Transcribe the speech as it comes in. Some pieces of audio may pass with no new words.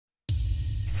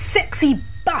sexy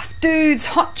buff dudes,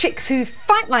 hot chicks who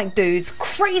fight like dudes,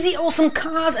 crazy awesome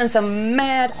cars, and some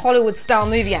mad Hollywood-style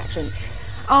movie action.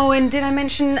 Oh, and did I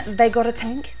mention they got a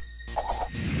tank?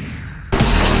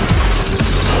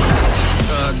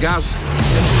 Guys,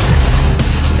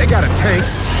 they got a tank.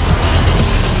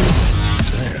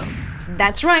 Damn.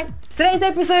 That's right. Today's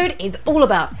episode is all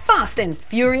about Fast and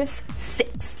Furious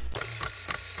 6.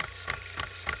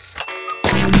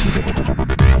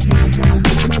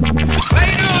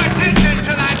 Pay no attention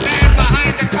to that man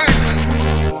behind the curtain!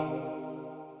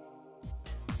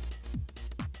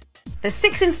 The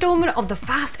sixth installment of the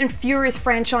Fast and Furious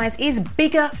franchise is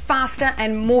bigger, faster,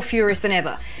 and more furious than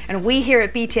ever. And we here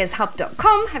at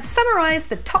BTSHub.com have summarized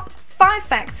the top 5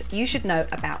 facts you should know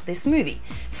about this movie.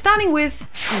 Starting with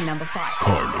number 5.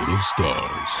 Carload of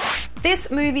stars. This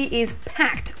movie is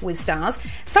packed with stars,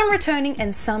 some returning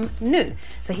and some new.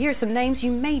 So here are some names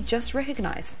you may just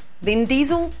recognize. Vin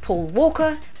Diesel, Paul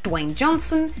Walker, Dwayne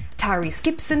Johnson, Tyrese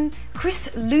Gibson, Chris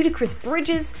Ludacris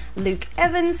Bridges, Luke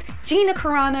Evans, Gina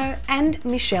Carano, and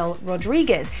Michelle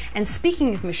Rodriguez. And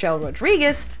speaking of Michelle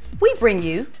Rodriguez, we bring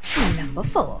you number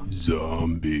 4.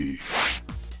 Zombie.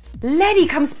 Letty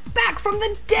comes back from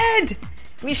the dead!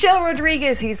 Michelle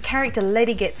Rodriguez, whose character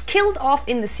Letty gets killed off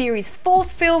in the series'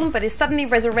 4th film but is suddenly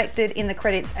resurrected in the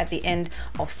credits at the end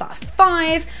of Fast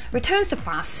 5, returns to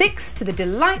Fast 6 to the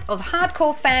delight of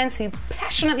hardcore fans who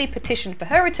passionately petitioned for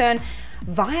her return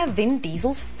via Vin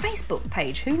Diesel's Facebook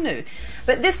page. Who knew?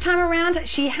 But this time around,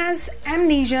 she has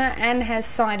amnesia and has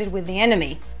sided with the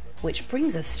enemy, which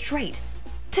brings us straight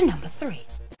to number 3.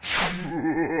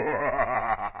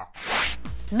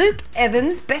 Luke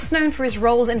Evans, best known for his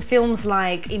roles in films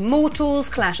like Immortals,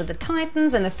 Clash of the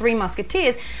Titans, and The Three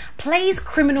Musketeers, plays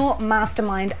criminal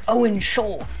mastermind Owen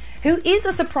Shaw, who is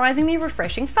a surprisingly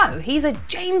refreshing foe. He's a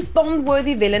James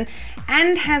Bond-worthy villain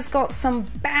and has got some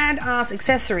badass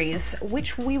accessories,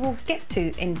 which we will get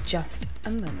to in just a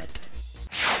moment.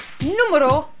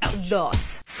 Número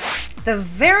 2. The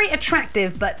very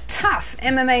attractive but tough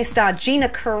MMA star Gina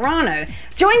Carano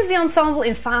joins the ensemble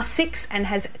in Fast 6 and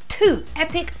has 2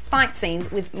 epic fight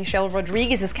scenes with Michelle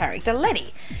Rodriguez's character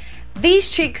Letty. These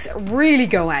chicks really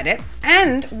go at it,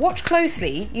 and watch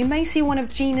closely, you may see one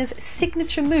of Gina's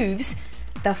signature moves,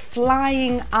 the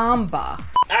flying armbar.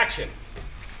 Action!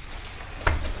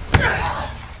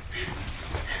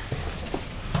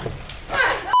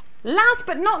 Last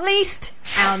but not least,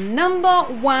 our number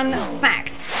 1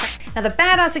 fact. Now, the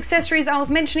badass accessories I was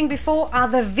mentioning before are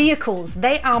the vehicles.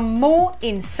 They are more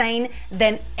insane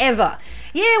than ever.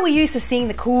 Yeah, we're used to seeing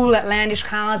the cool, outlandish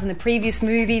cars in the previous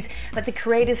movies, but the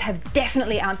creators have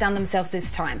definitely outdone themselves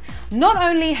this time. Not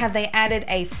only have they added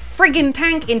a friggin'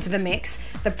 tank into the mix,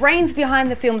 the brains behind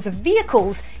the film's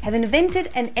vehicles have invented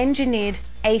and engineered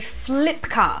a flip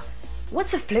car.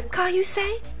 What's a flip car, you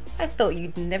say? I thought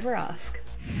you'd never ask.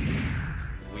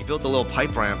 We built a little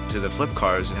pipe ramp to the flip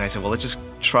cars, and I said, well, let's just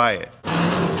try it.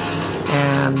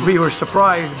 And we were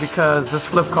surprised because this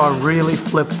flip car really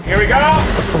flipped Here we go!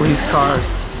 the police cars.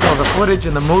 So the footage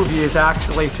in the movie is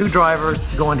actually 2 drivers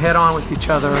going head-on with each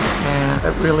other, and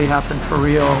it really happened for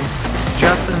real.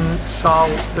 Justin saw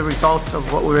the results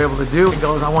of what we were able to do and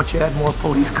goes, I want you to add more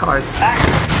police cars.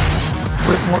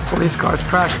 Flip more police cars,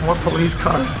 crash more police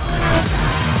cars.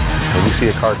 When you see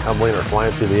a car tumbling or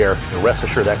flying through the air, rest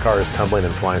assured that car is tumbling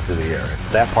and flying through the air.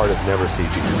 That part is never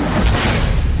CG.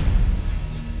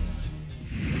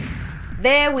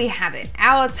 There we have it,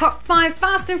 our top 5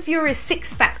 Fast and Furious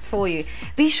 6 facts for you.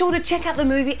 Be sure to check out the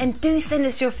movie and do send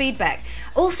us your feedback.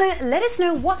 Also, let us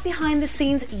know what behind the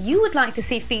scenes you would like to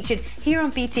see featured here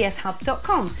on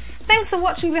BTSHub.com. Thanks for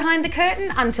watching Behind the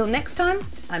Curtain. Until next time,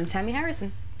 I'm Tammy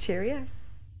Harrison. Cheerio.